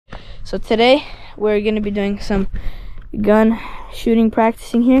So today we're going to be doing some gun shooting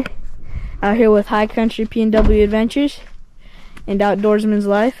practicing here, out here with High Country P&W Adventures and Outdoorsman's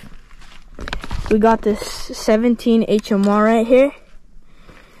Life. We got this 17 HMR right here,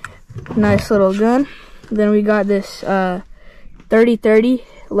 nice little gun. Then we got this 30-30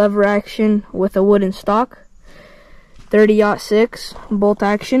 lever action with a wooden stock, 30-06 bolt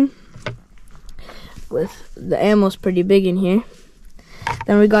action with the ammo's pretty big in here.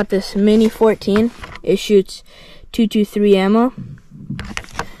 Then we got this mini 14, it shoots 223 ammo.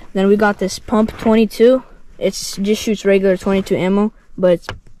 Then we got this pump 22, it just shoots regular 22 ammo, but it's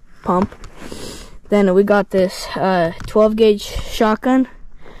pump. Then we got this 12 gauge shotgun,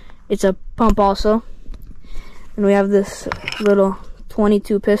 it's a pump also. And we have this little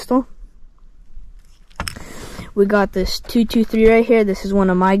 22 pistol. We got this 223 right here, this is one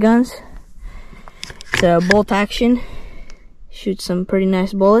of my guns. It's a bolt action, shoots some pretty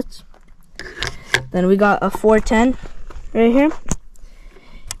nice bullets. Then we got a 410 right here.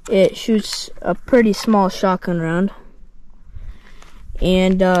 It shoots a pretty small shotgun round.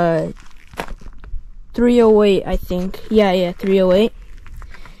 And 308, I think. Yeah, 308.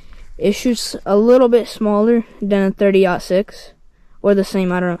 It shoots a little bit smaller than a 30-06. Or the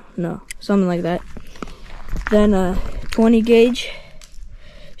same, I don't know. Something like that. Then a 20 gauge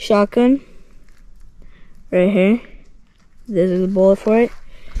shotgun right here. This is the bullet for it.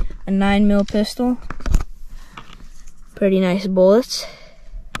 A 9mm pistol. Pretty nice bullets.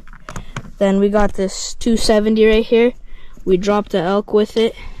 Then we got this 270 right here. We dropped the elk with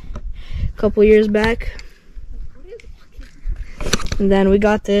it a couple years back. And then we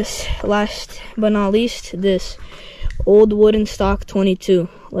got this, last but not least, this old wooden stock 22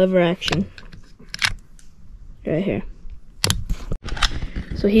 lever action right here.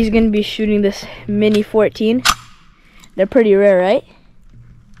 So he's gonna be shooting this mini 14. They're pretty rare, right?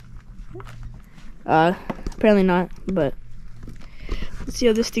 Apparently not, but let's see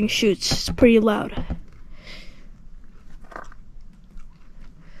how this thing shoots. It's pretty loud.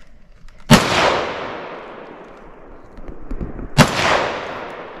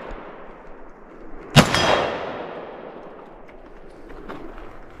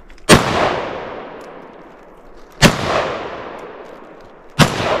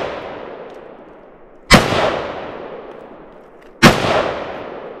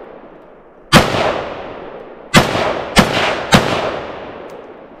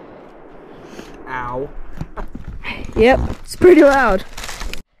 Ow. Yep, it's pretty loud.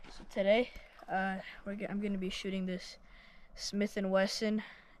 So today, I'm going to be shooting this Smith & Wesson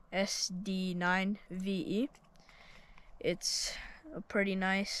SD9VE. It's a pretty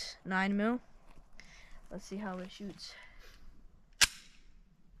nice 9mm. Let's see how it shoots.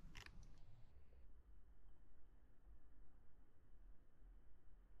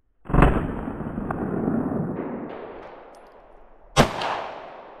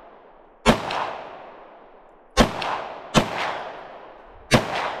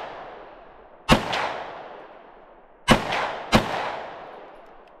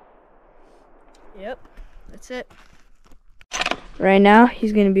 Yep, that's it. Right now,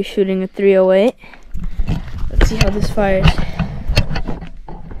 he's going to be shooting a 308. Let's see how this fires.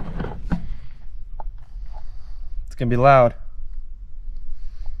 It's gonna be loud.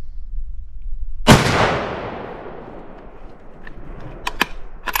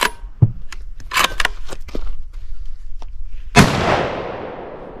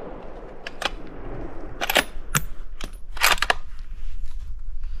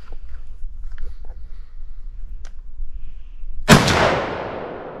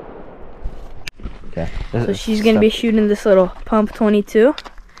 Okay. So she's going to be shooting this little pump 22.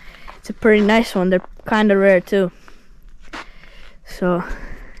 It's a pretty nice one. They're kind of rare too. So,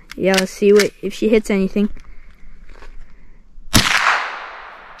 yeah, let's see if she hits anything.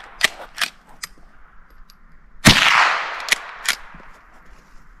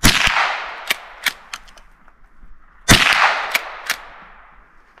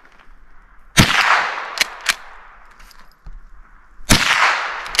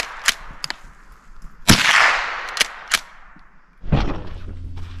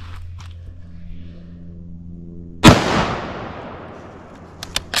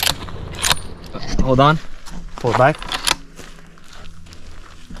 Hold on. Pull it back.